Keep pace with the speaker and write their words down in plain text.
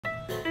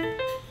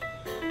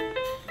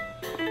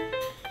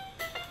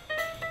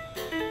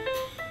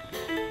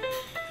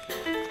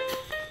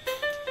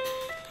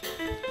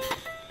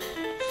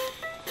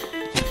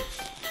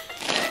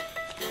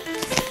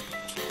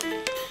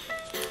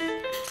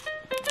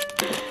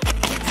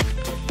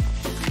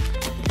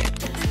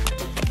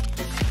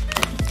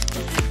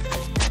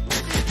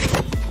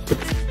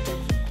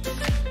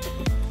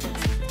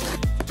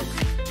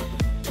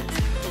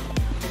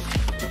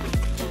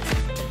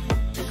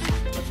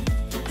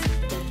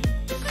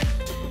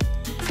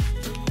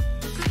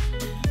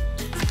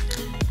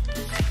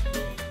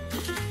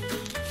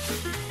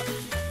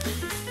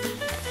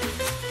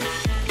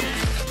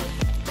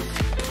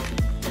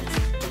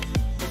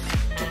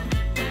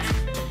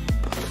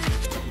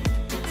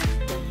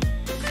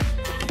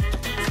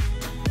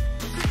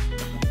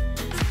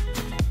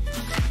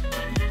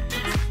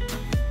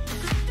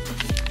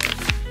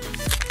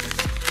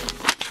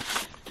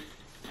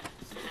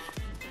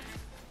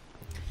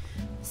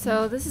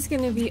So this is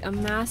going to be a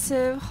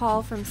massive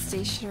haul from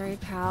Stationery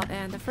Pal,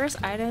 and the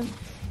first item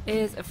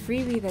is a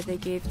freebie that they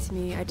gave to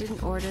me. I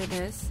didn't order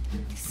this,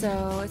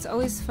 so it's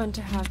always fun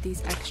to have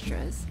these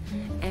extras.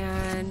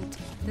 And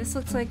this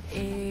looks like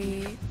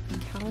a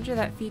calendar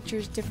that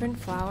features different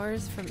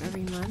flowers from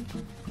every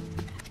month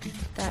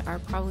that are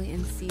probably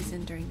in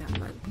season during that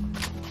month.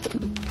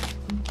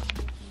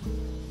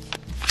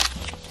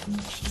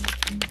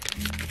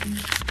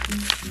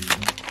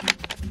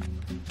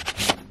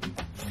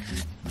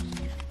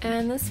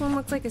 And this one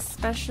looks like a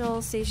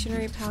special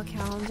Stationery Pal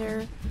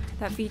calendar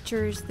that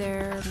features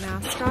their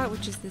mascot,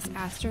 which is this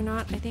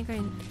astronaut. I think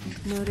I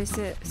noticed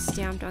it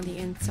stamped on the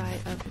inside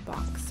of the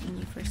box when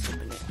you first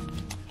open it.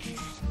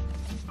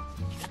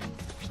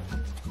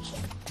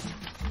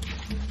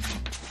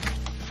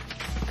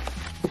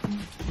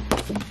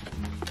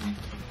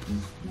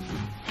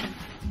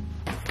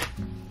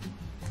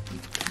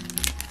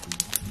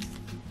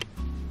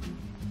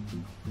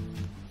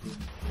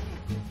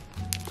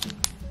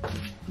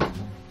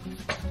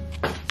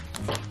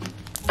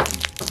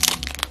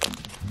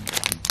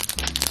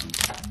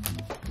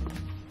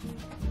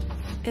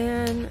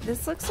 And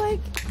this looks like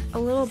a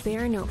little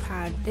bear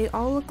notepad. They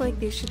all look like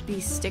they should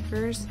be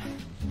stickers,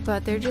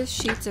 but they're just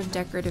sheets of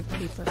decorative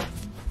paper.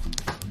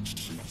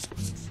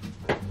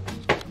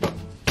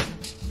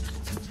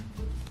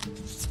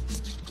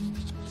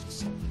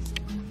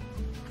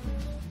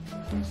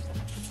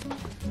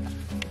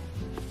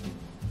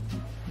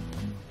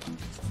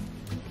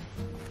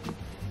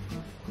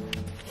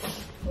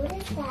 What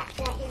is that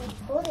you're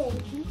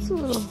holding? It's a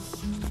little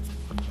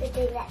The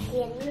thing that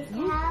Santa used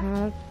to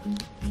have?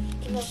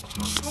 Little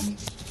pad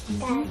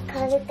that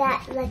colored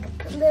that like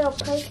a little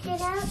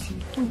post-it out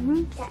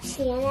that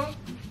Santa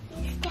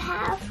used to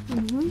have.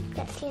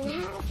 That Santa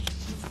has.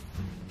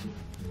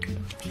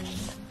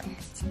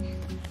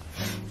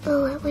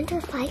 Oh, I wonder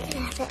if I could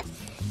have it.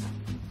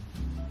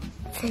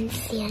 Since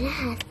Santa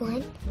has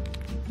one.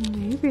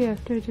 maybe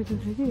after I do the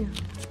video.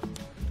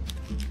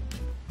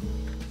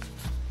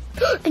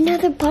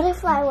 Another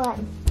butterfly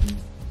one.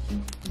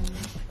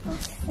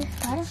 What's this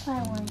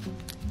butterfly one?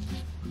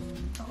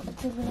 Oh,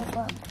 it's a little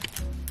book.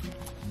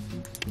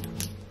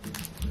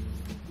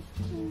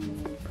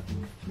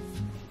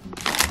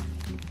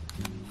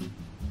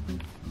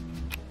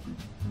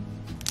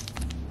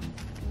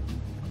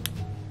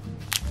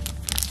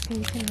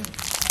 Okay.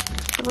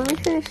 So let me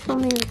finish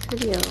filming this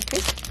video,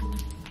 okay?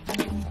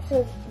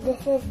 So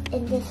this is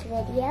in this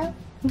video?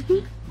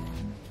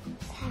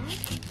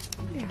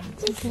 Yeah,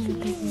 It's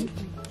cute.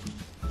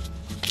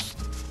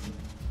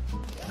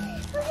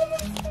 Look at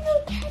this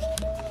little teddy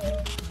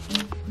bear.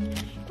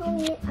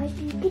 Mommy, are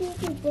you gonna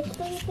do this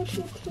one with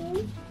you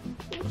too?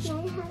 Can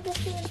I have this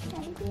little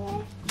teddy bear?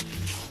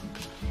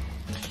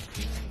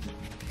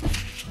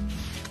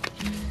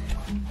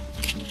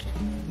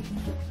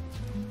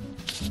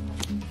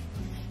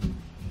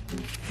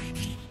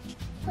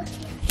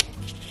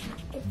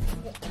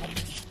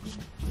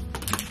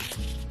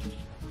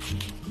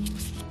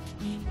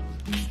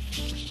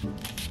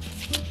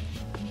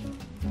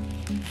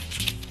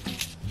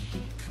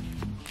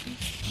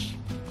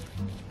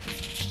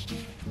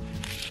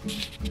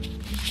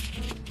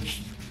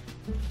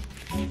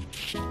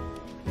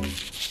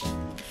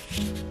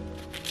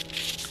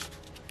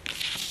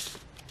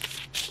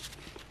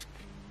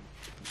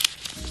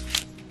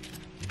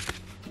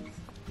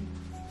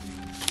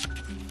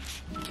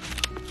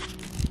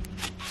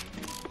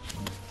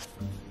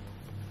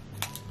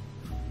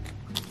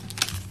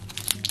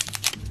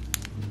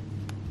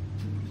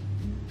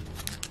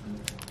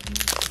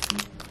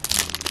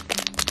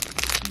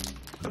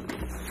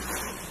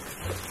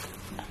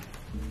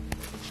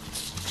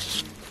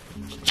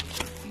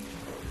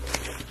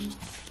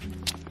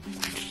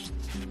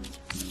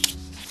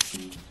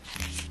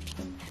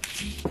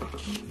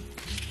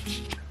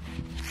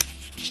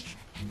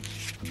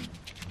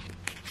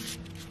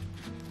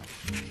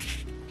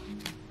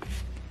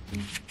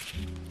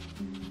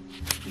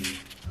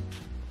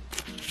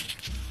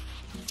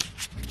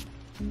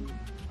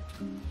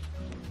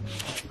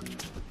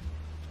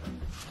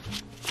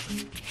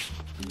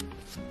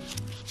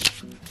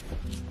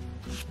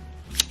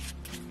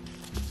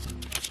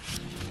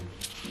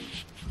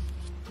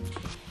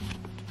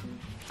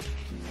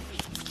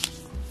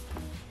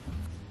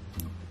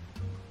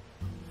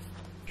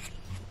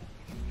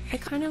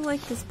 kind of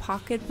like this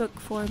pocketbook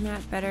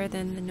format better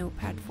than the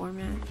notepad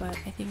format, but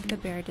I think the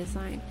bear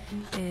design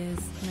is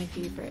my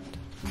favorite.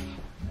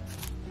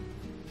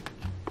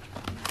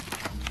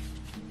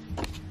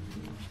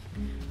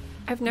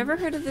 I've never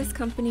heard of this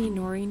company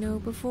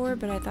Norino before,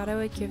 but I thought I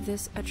would give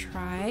this a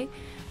try.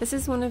 This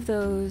is one of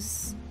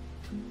those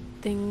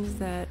things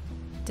that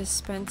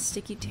dispense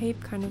sticky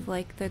tape, kind of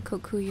like the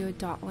Kokuyo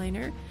dot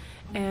liner,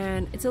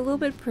 and it's a little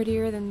bit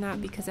prettier than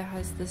that because it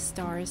has the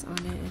stars on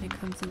it and it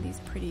comes in these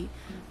pretty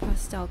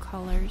pastel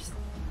colors.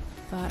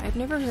 But I've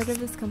never heard of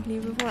this company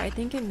before. I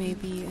think it may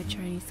be a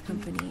Chinese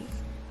company,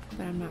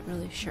 but I'm not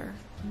really sure.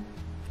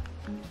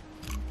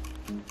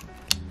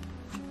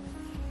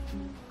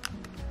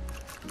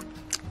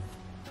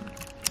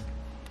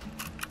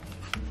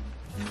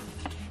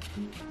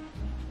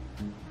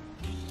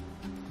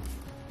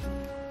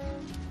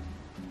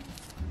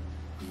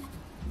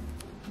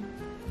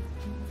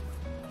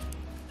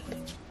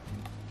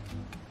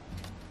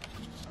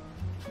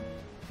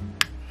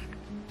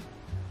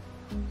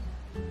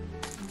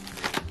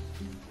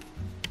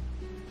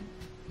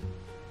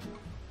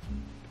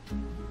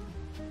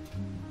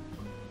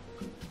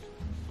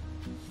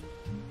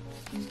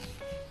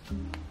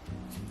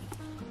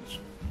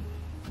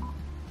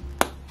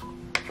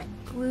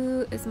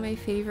 Glue is my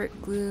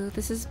favorite glue.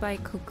 This is by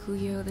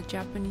Kokuyo, the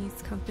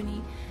Japanese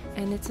company,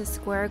 and it's a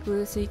square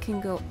glue, so you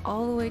can go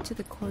all the way to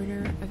the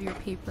corner of your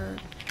paper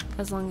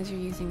as long as you're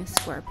using a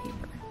square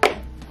paper.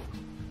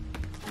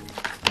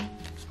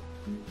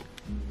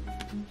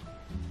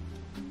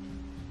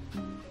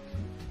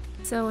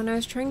 So when I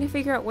was trying to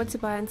figure out what to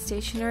buy on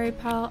Stationery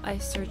Pal, I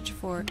searched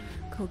for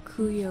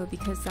Kokuyo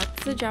because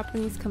that's the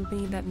Japanese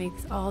company that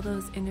makes all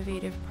those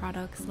innovative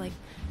products like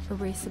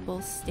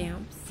erasable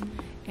stamps.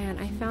 And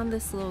I found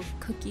this little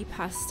cookie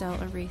pastel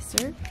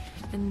eraser,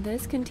 and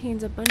this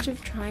contains a bunch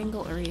of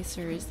triangle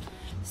erasers,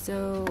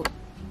 so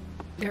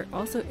they're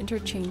also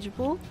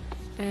interchangeable,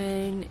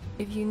 and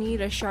if you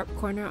need a sharp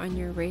corner on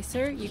your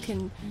eraser, you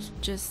can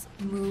just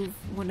move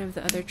one of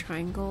the other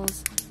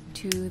triangles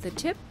to the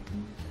tip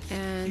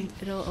and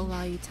it'll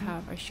allow you to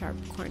have a sharp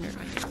corner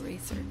on your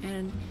eraser.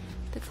 And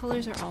the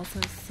colors are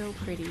also so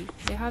pretty.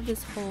 They have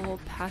this whole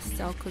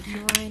pastel cookie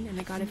line, and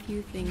I got a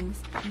few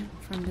things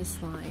from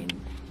this line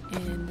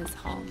in this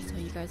haul, so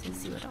you guys will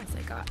see what else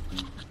I got.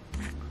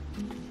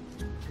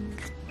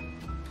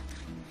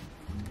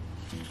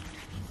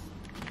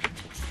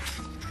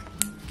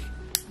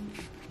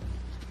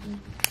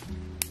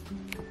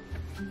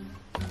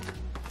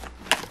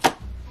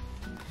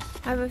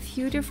 I have a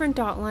few different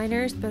dot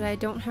liners, but I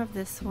don't have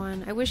this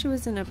one. I wish it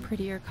was in a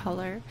prettier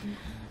color,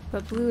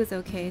 but blue is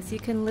okay. So you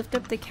can lift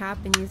up the cap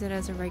and use it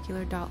as a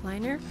regular dot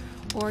liner,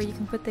 or you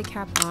can put the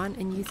cap on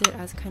and use it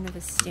as kind of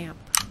a stamp.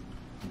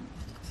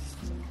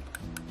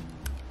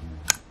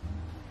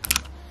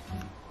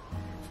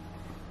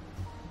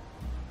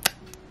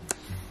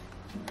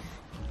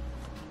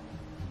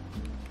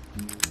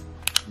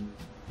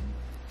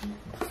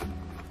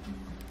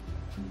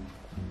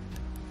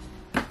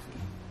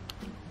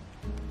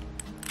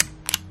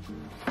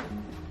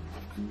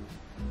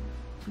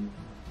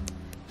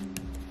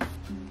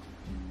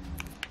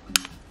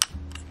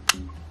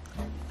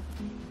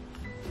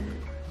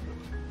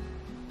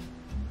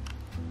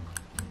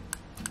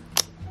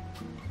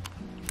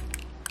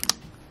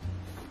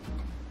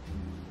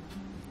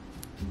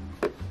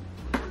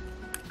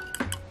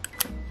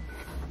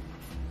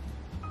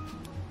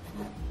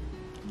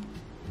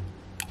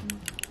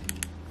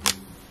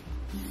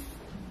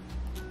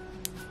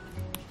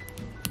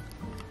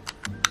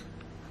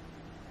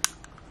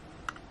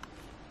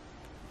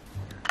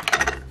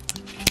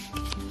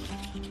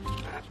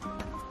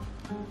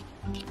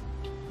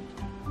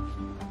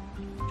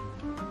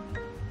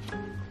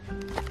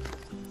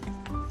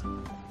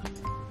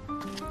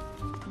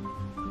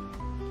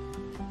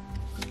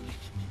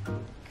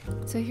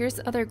 So here's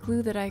the other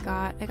glue that I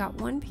got. I got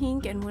one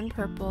pink and one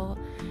purple,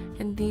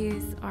 and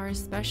these are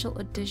special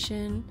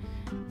edition.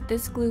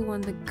 This glue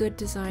won the Good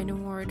Design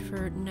Award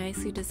for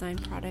nicely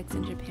designed products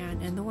in Japan,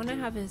 and the one I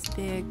have is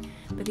big,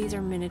 but these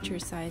are miniature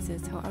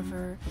sizes.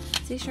 However,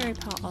 Stationery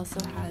Pal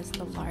also has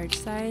the large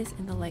size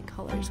in the light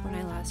colors when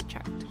I last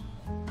checked.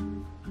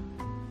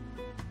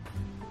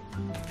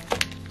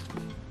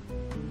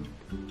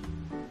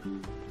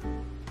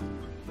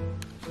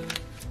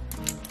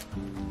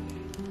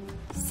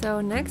 So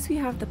next we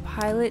have the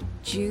Pilot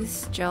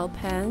Juice gel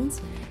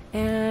pens,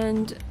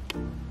 and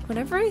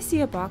whenever I see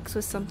a box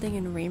with something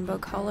in rainbow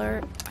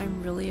color,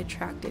 I'm really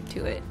attracted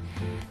to it.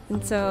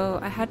 And so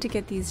I had to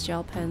get these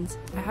gel pens.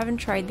 I haven't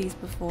tried these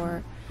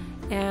before,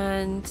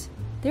 and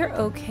they're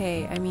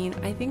okay. I mean,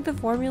 I think the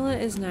formula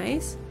is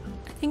nice.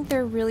 I think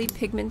they're really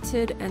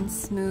pigmented and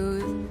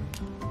smooth,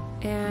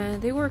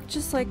 and they work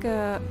just like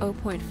a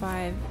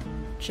 0.5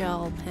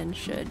 gel pen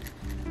should.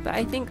 But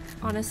I think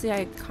honestly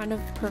I kind of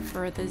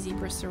prefer the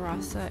Zebra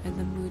Sarasa and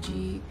the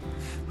Muji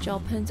gel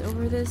pens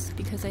over this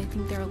because I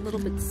think they're a little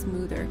bit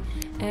smoother.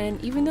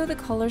 And even though the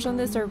colors on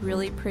this are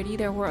really pretty,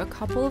 there were a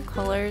couple of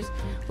colors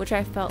which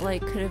I felt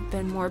like could have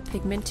been more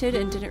pigmented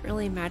and didn't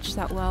really match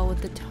that well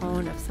with the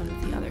tone of some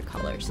of the other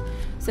colors.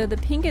 So the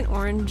pink and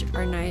orange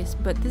are nice,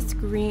 but this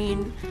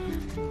green,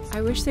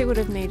 I wish they would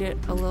have made it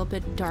a little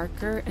bit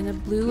darker, and the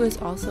blue is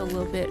also a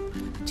little bit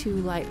too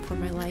light for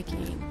my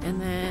liking. And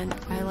then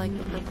I like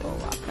the purple a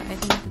lot, but I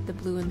think that the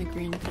blue and the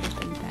green could have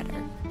been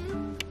better.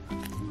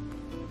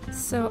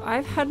 So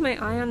I've had my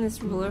eye on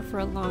this ruler for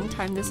a long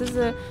time. This is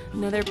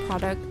another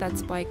product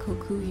that's by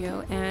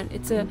Kokuyo, and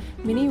it's a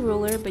mini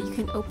ruler, but you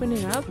can open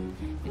it up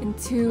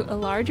into a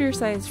larger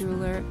size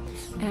ruler.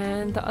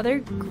 And the other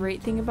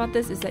great thing about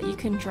this is that you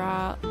can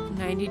draw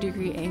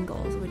 90-degree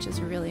angles, which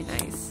is really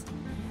nice.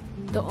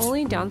 The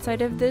only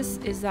downside of this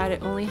is that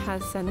it only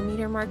has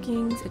centimeter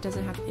markings, it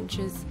doesn't have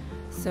inches,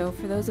 so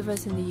for those of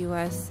us in the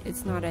US,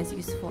 it's not as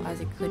useful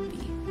as it could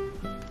be.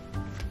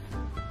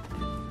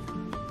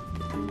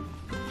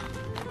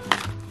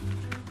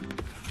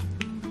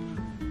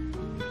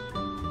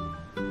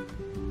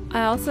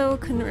 I also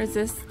couldn't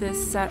resist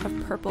this set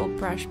of purple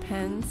brush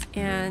pens,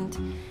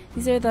 and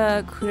these are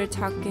the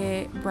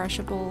Kuretake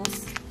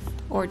brushables,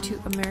 or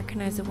to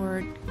Americanize the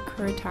word,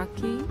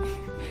 Kuretake.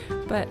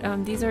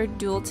 But these are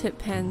dual tip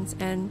pens,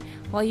 and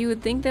while you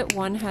would think that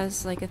one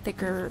has like a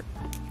thicker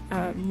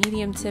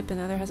medium tip and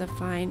the other has a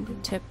fine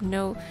tip,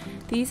 no,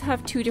 these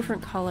have two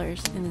different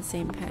colors in the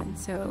same pen,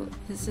 so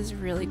this is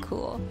really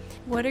cool.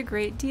 What a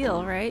great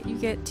deal, right? You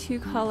get two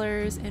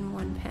colors in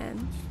one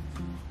pen.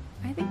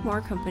 I think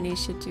more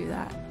companies should do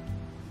that.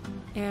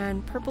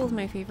 And purple is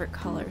my favorite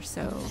color,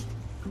 so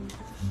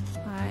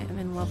I am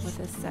in love with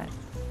this set.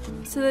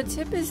 So the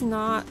tip is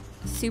not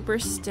super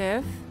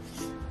stiff,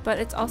 but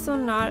it's also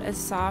not as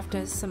soft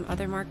as some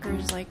other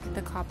markers like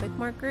the Copic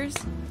markers.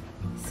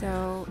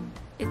 So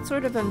it's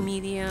sort of a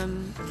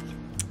medium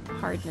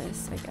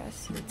hardness, I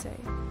guess you would say.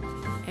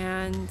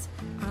 And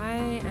I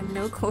am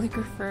no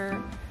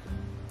calligrapher.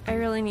 I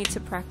really need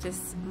to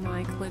practice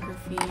my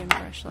calligraphy and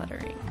brush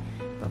lettering.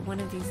 But one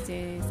of these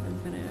days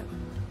I'm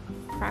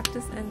gonna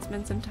practice and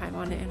spend some time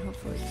on it and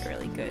hopefully get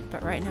really good.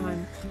 But right now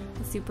I'm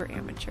a super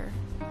amateur.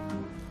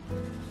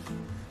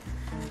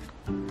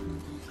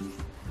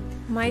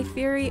 My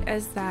theory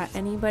is that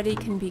anybody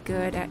can be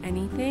good at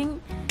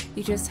anything,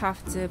 you just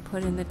have to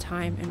put in the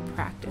time and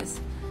practice.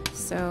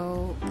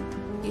 So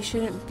you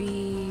shouldn't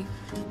be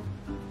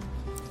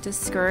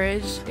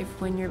discouraged if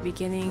when you're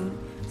beginning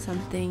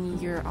something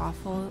you're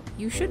awful.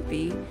 You should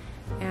be,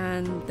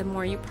 and the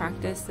more you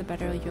practice the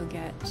better you'll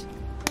get.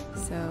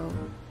 So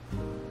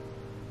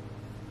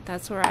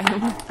that's where I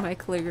am with my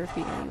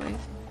calligraphy anyway.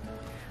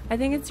 I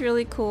think it's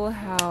really cool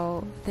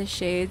how the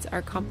shades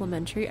are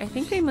complementary. I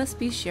think they must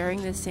be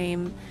sharing the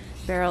same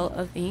barrel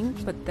of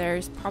ink, but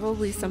there's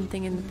probably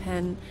something in the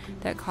pen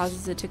that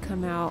causes it to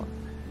come out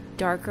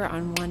darker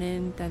on one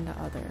end than the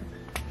other.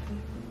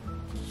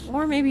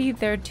 Or maybe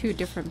they're two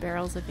different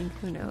barrels of ink,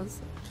 who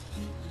knows.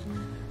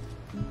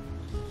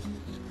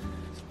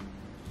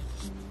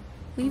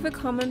 Leave a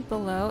comment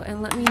below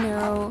and let me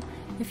know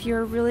if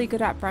you're really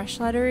good at brush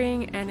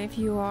lettering, and if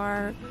you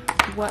are,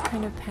 what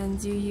kind of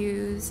pens you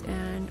use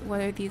and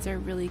whether these are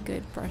really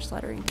good brush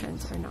lettering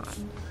pens or not.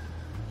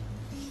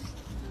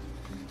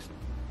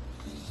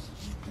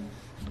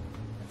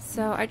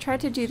 So I tried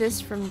to do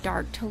this from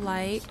dark to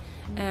light,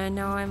 and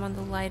now I'm on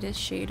the lightest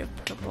shade of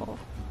purple.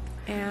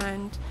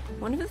 And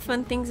one of the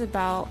fun things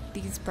about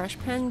these brush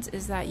pens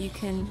is that you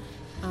can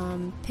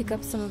pick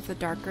up some of the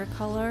darker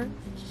color.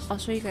 I'll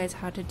show you guys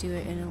how to do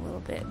it in a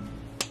little bit,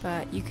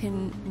 but you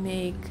can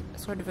make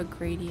sort of a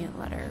gradient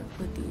letter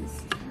with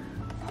these.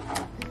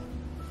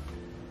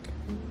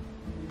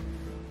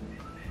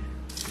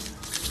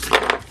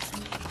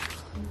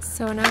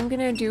 So now I'm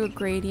gonna do a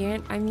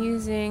gradient. I'm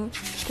using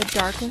the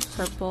darkest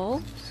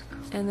purple,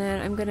 and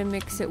then I'm gonna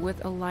mix it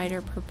with a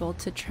lighter purple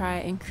to try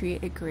and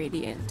create a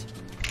gradient.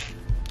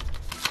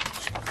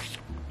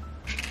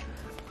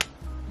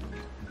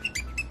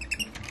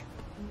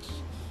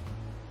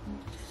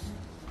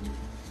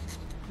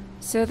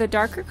 So the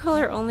darker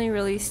color only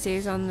really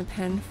stays on the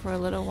pen for a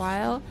little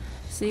while,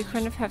 so you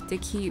kind of have to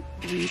keep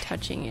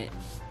retouching it.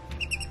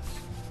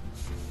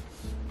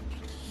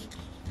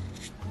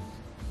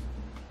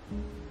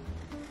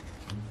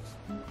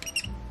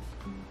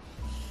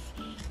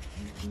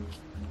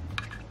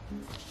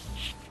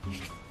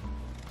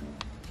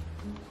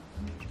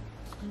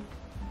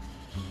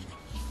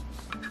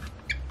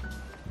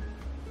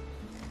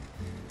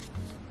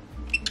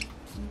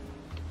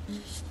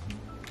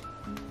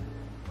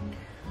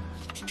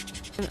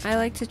 I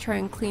like to try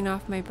and clean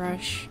off my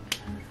brush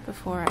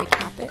before I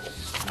cap it.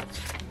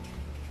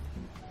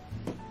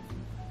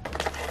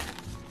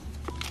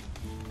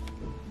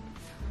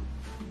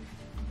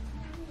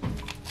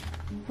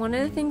 One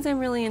of the things I'm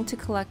really into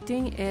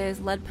collecting is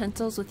lead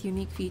pencils with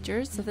unique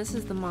features. So this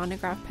is the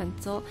monograph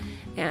pencil,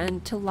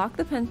 and to lock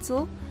the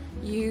pencil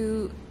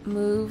you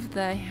move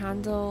the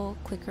handle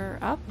clicker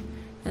up,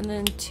 and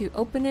then to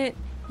open it,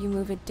 you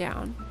move it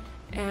down.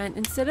 And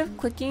instead of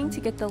clicking to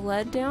get the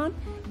lead down,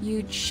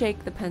 you'd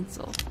shake the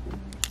pencil.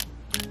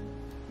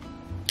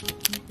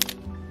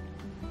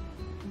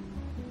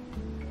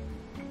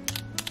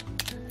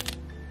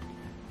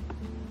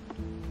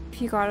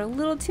 If you got a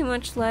little too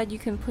much lead, you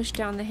can push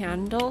down the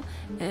handle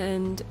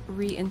and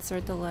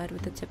reinsert the lead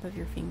with the tip of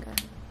your finger.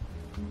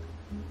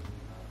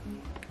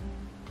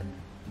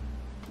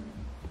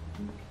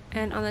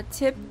 And on the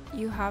tip,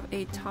 you have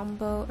a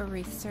Tombow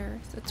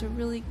eraser, so it's a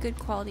really good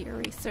quality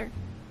eraser.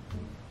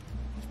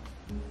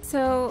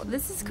 So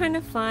this is kind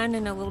of fun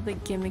and a little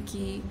bit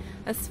gimmicky.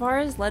 As far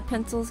as lead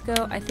pencils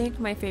go, I think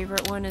my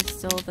favorite one is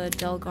still the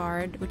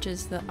Delgard, which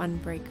is the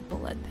unbreakable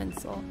lead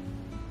pencil.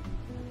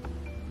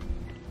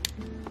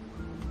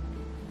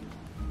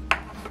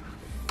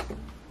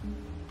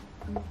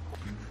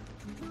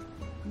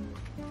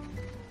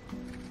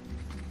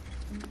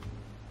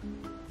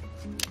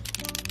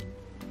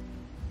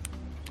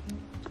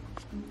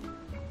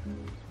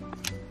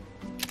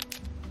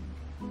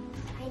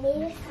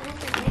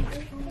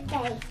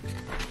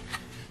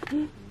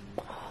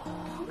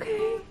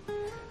 Okay.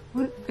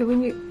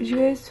 Did you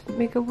guys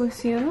make up with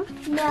Sienna?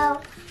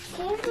 No,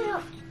 Sienna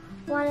don't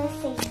want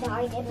to say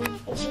sorry to me,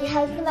 and she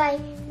hugs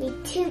me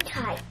too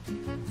tight.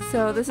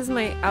 So this is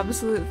my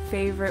absolute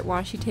favorite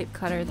washi tape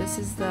cutter. This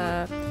is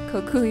the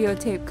Kokuyo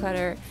tape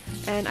cutter,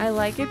 and I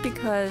like it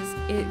because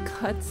it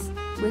cuts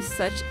with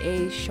such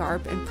a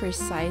sharp and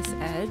precise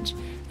edge,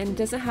 and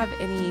doesn't have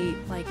any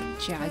like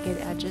jagged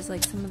edges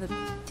like some of the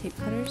tape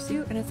cutters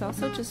do, and it's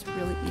also just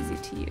really easy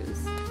to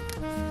use.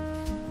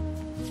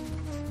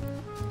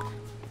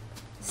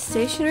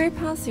 Stationery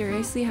Pal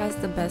seriously has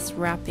the best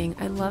wrapping.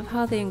 I love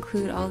how they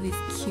include all these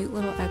cute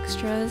little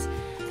extras,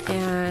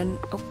 and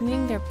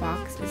opening their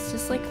box is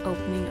just like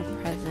opening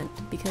a present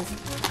because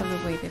of the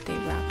way that they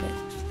wrap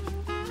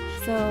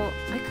it. So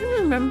I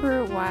couldn't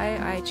remember why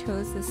I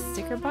chose this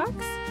sticker box,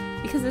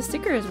 because the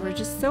stickers were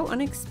just so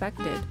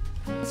unexpected.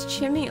 It's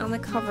chimmy on the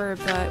cover,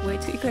 but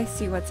wait till you guys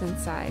see what's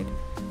inside.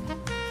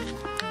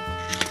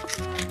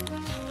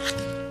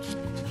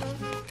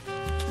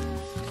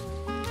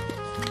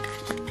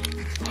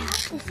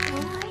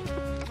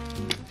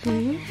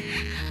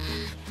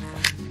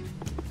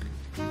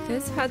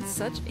 This had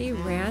such a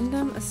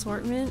random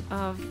assortment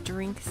of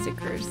drink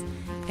stickers,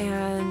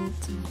 and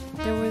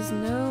there was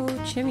no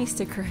chimney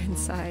sticker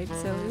inside,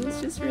 so it was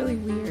just really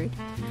weird.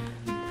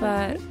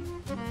 But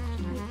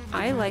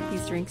I like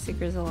these drink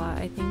stickers a lot.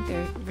 I think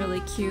they're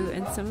really cute,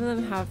 and some of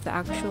them have the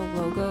actual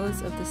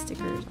logos of the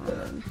stickers on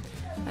them,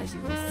 as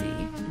you will see.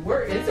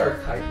 Where is our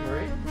kite,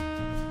 Marie?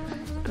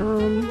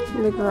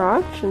 In the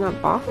garage, in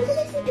that box. Look at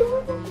this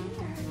adorable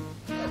bear.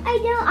 I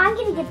know, I'm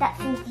gonna get that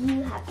since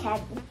you have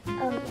tagged me.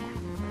 Oh yeah.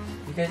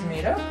 You guys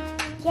made up?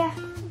 Yeah.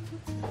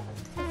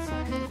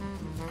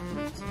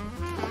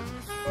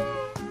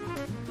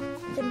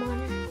 The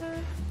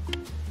monitor.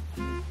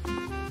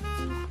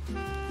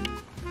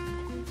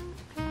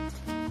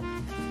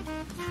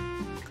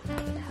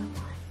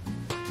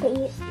 But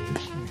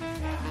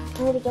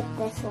I'm gonna get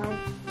this one.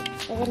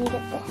 I'm gonna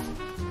get this.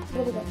 I'm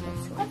gonna get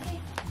this one. Okay.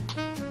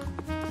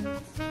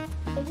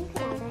 If you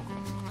can have it.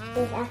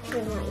 It's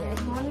actually not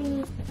yours.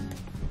 Mommy.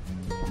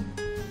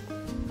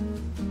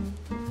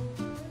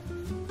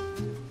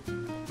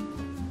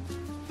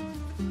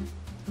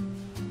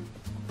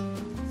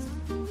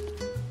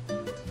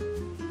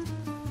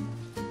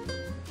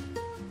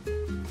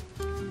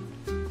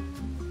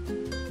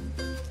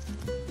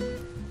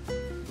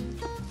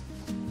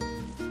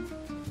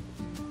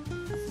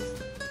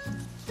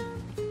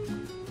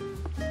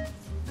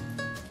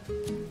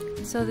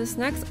 So this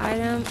next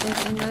item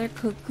is another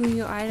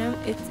Kokuyo item.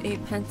 It's a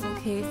pencil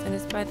case, and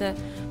it's by the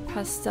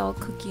Pastel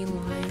Cookie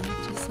line,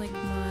 just like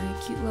my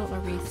cute little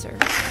eraser.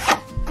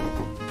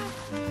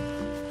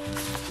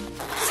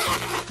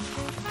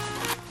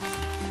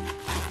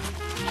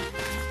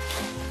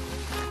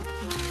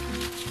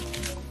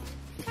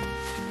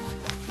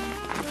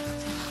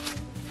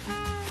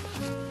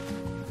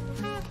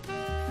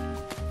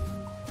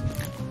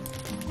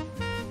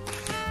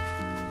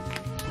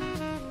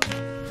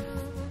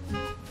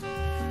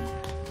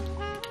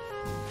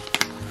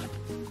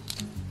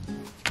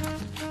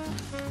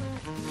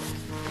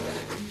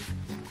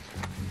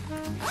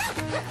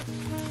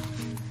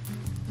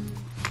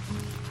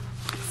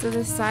 So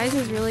the size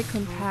is really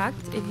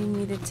compact if you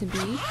need it to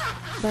be,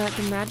 but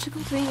the magical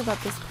thing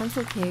about this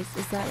pencil case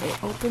is that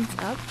it opens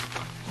up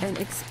and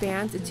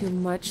expands into a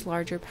much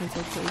larger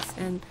pencil case,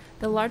 and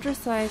the larger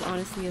size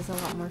honestly is a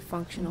lot more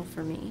functional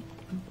for me.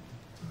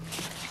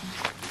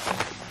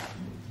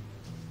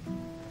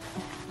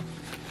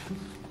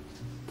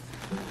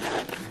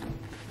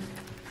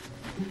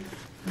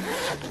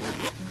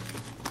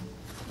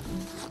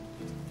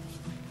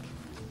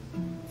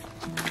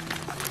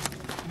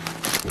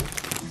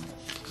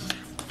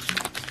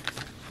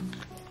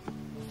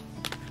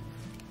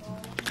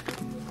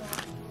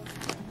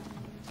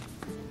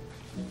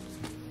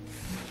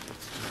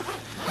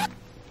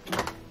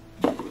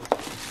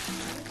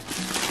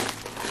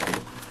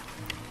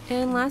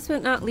 And last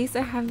but not least,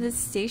 I have this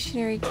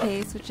stationery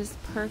case, which is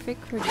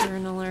perfect for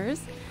journalers.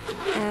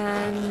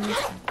 And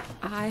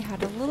I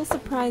had a little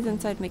surprise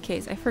inside my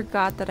case. I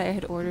forgot that I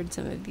had ordered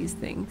some of these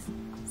things.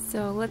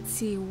 So let's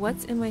see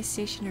what's in my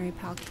Stationery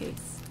Pal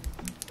case.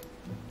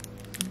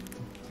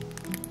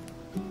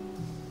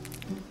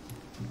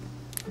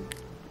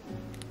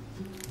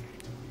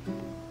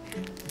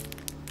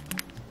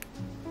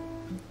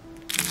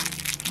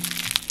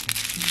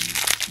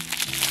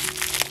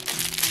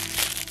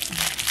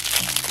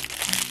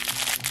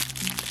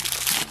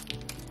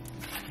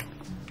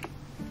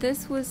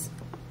 This was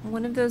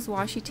one of those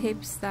washi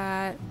tapes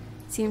that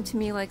seemed to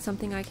me like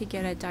something I could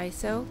get at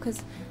Daiso,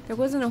 because there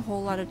wasn't a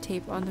whole lot of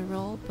tape on the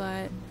roll,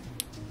 but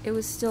it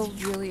was still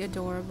really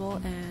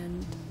adorable,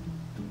 and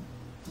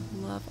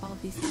love all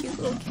these cute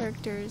little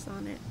characters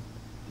on it.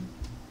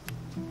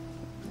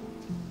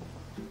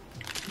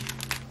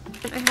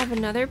 And I have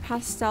another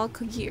pastel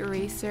cookie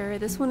eraser.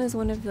 This one is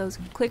one of those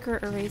clicker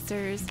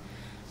erasers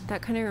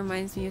that kind of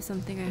reminds me of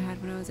something I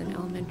had when I was in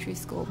elementary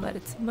school, but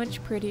it's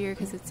much prettier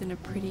because it's in a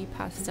pretty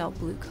pastel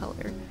blue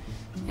color.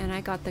 And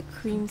I got the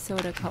cream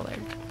soda color.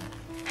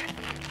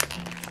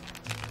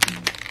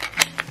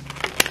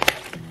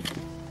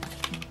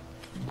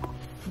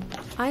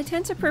 I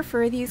tend to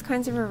prefer these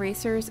kinds of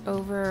erasers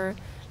over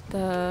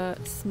the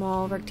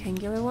small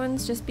rectangular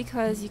ones just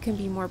because you can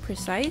be more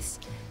precise,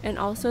 and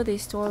also they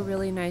store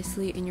really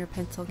nicely in your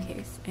pencil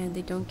case and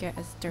they don't get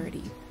as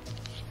dirty.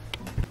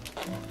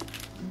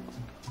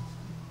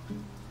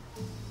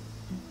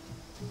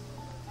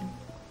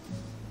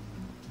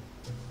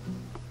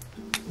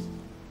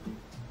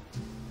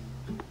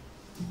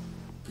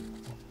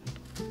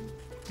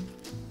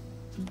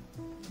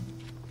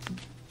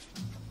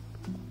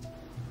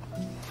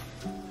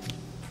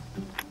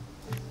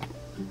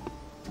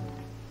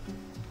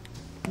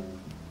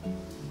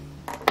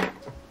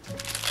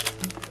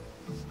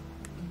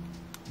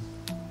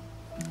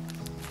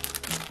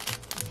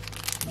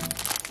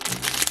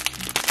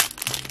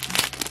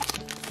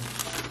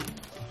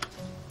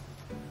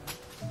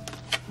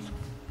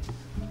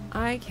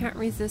 I can't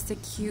resist a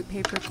cute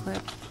paper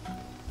clip,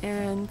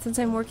 and since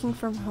I'm working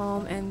from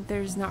home and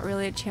there's not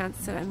really a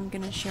chance that I'm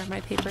gonna share my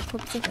paper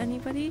clips with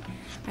anybody,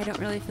 I don't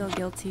really feel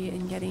guilty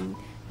in getting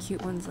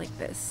cute ones like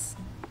this.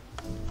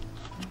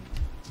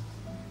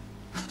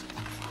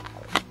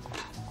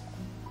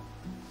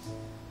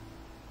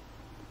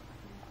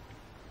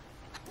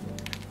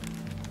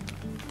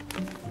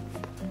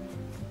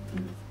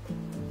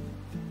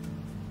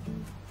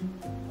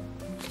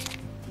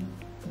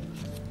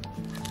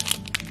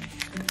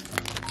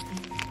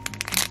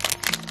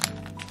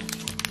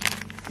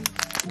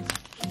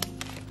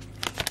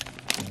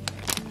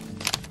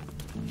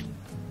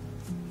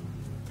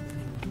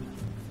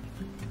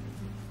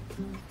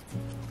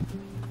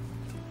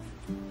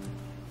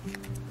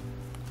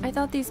 I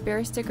thought these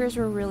bear stickers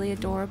were really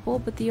adorable,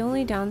 but the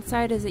only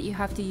downside is that you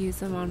have to use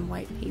them on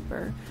white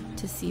paper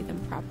to see them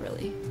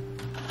properly.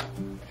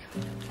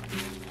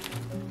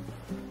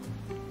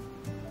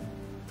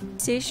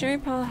 Stationery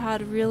Pal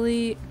had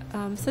really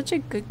such a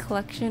good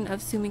collection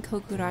of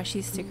Sumiko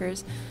Gurashi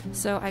stickers,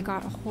 so I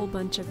got a whole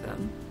bunch of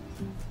them.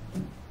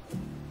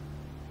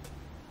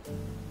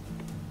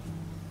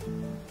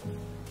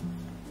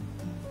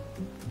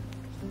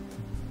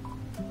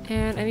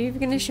 And I'm even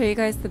going to show you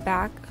guys the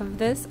back of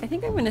this. I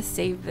think I'm going to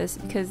save this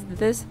because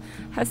this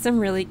has some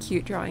really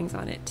cute drawings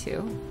on it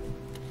too.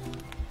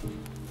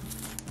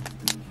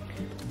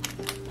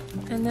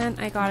 And then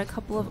I got a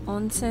couple of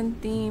onsen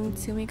themed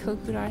Sumiko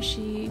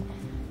Gurashi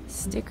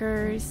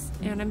stickers,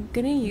 and I'm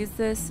going to use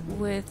this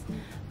with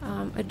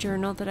a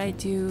journal that I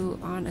do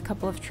on a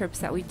couple of trips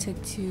that we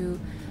took to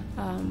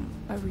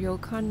a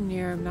ryokan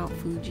near Mount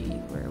Fuji,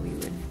 where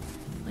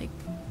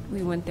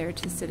we went there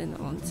to sit in the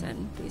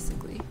onsen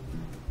basically.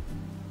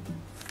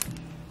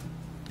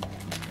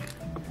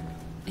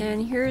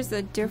 And here's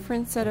a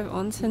different set of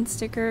onsen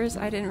stickers.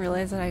 I didn't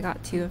realize that I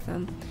got two of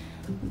them,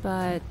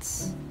 but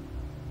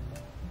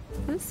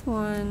this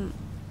one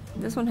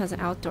has an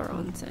outdoor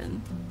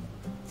onsen.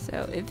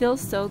 So it feels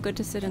so good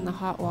to sit in the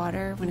hot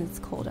water when it's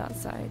cold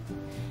outside.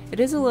 It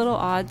is a little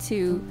odd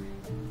to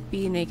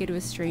be naked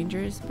with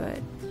strangers,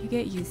 but you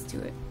get used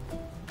to it.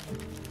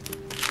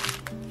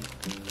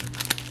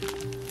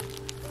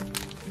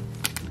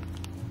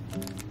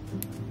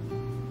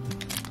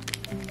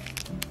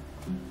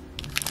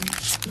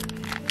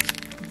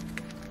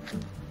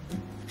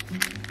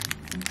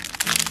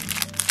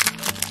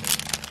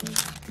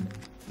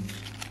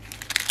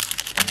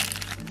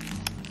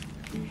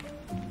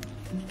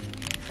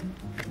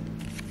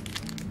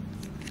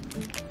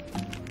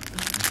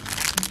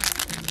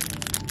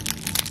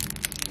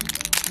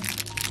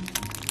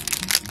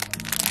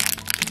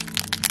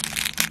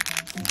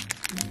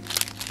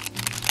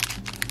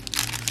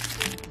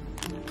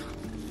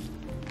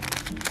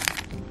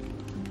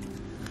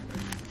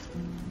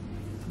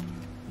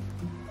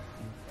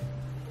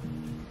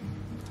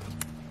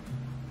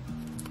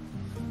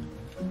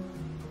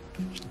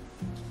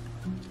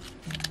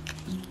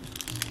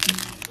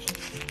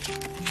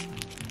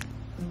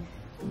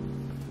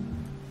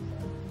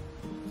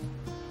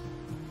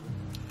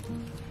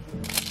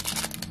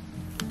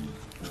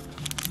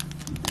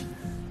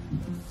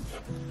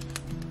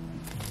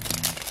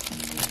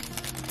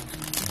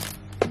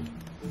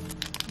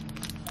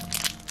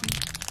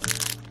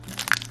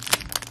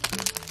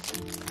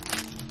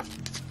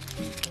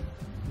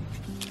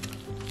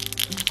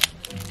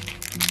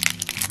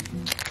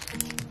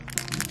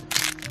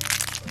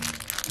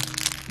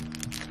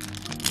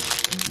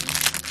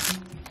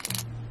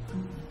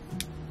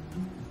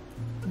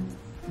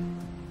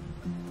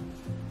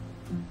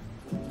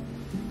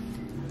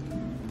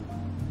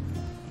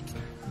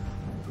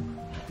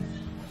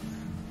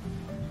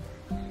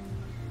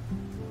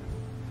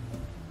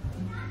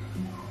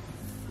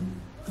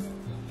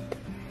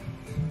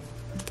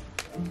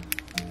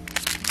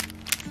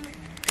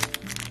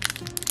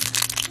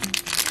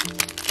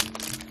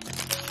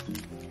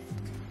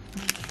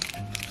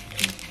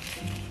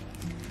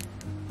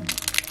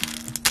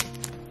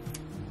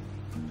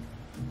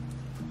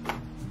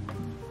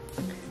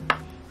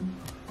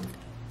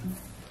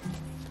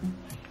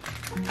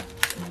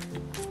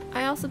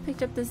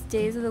 picked up this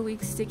Days of the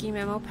Week sticky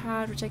memo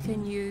pad, which I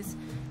can use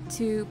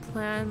to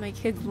plan my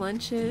kids'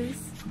 lunches.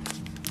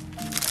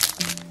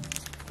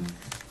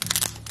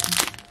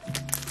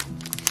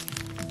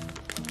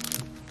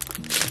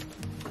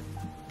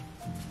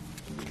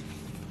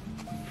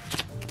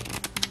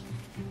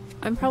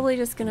 I'm probably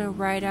just gonna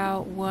write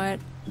out what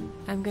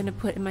I'm gonna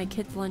put in my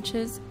kids'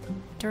 lunches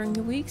during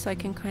the week so I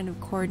can kind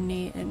of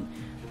coordinate and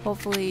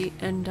hopefully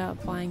end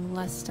up buying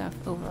less stuff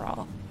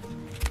overall.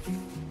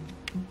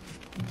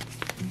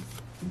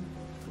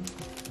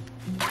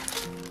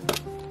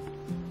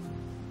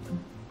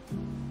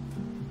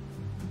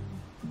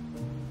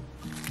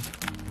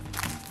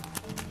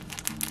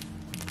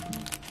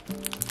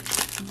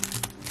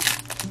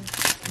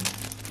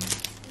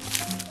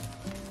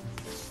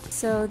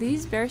 So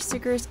these bear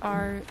stickers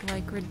are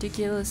like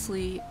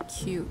ridiculously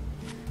cute,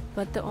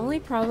 but the only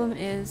problem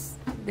is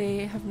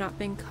they have not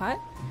been cut,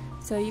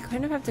 so you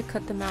kind of have to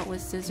cut them out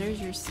with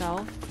scissors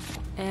yourself,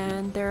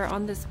 and they're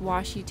on this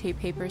washi tape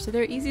paper, so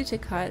they're easy to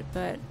cut,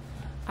 but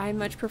I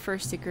much prefer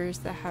stickers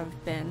that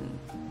have been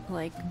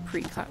like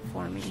pre-cut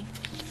for me.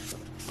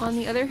 On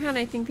the other hand,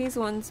 I think these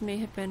ones may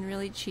have been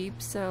really cheap,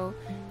 so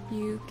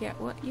you get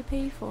what you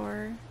pay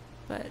for,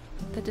 but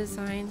the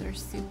designs are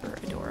super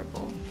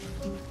adorable.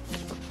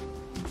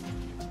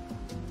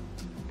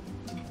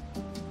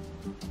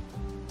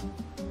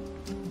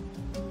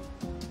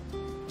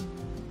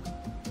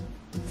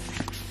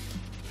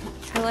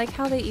 I like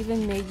how they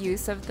even made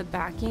use of the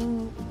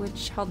backing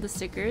which held the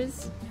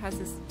stickers. It has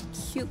this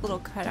cute little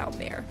cutout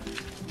there.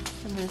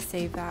 I'm going to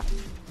save that.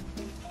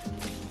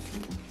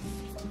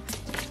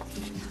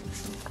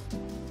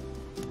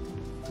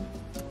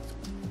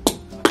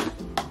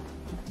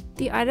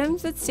 The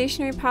items that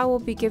Stationery Pal will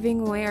be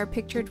giving away are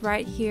pictured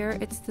right here.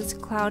 It's this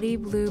cloudy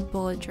blue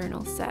bullet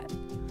journal set.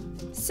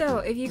 So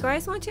if you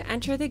guys want to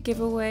enter the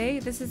giveaway,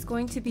 this is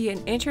going to be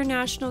an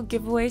international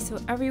giveaway, so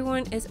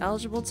everyone is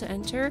eligible to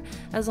enter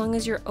as long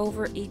as you're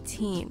over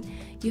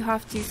 18. You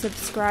have to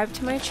subscribe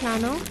to my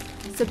channel,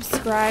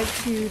 subscribe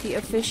to the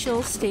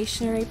official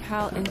Stationery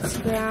Pal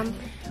Instagram,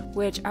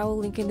 which I will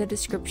link in the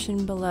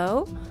description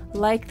below,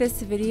 like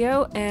this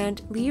video,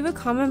 and leave a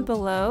comment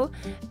below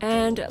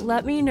and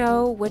let me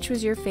know which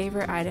was your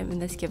favorite item in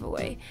this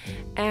giveaway.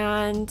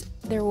 And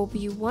there will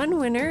be one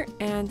winner,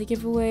 and the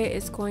giveaway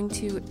is going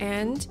to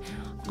end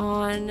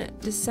on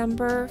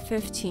December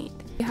 15th.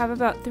 You have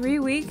about 3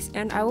 weeks,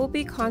 and I will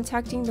be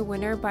contacting the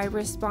winner by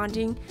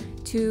responding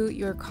to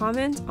your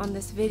comment on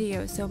this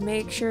video, so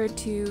make sure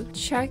to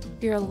check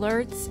your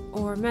alerts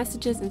or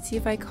messages and see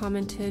if I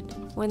commented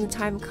when the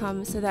time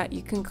comes so that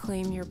you can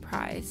claim your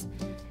prize.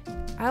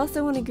 I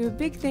also want to give a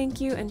big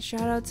thank you and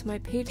shout out to my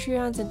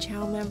Patreons and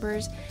channel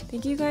members.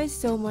 Thank you guys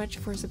so much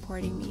for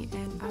supporting me,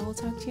 and I will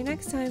talk to you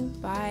next time.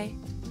 Bye!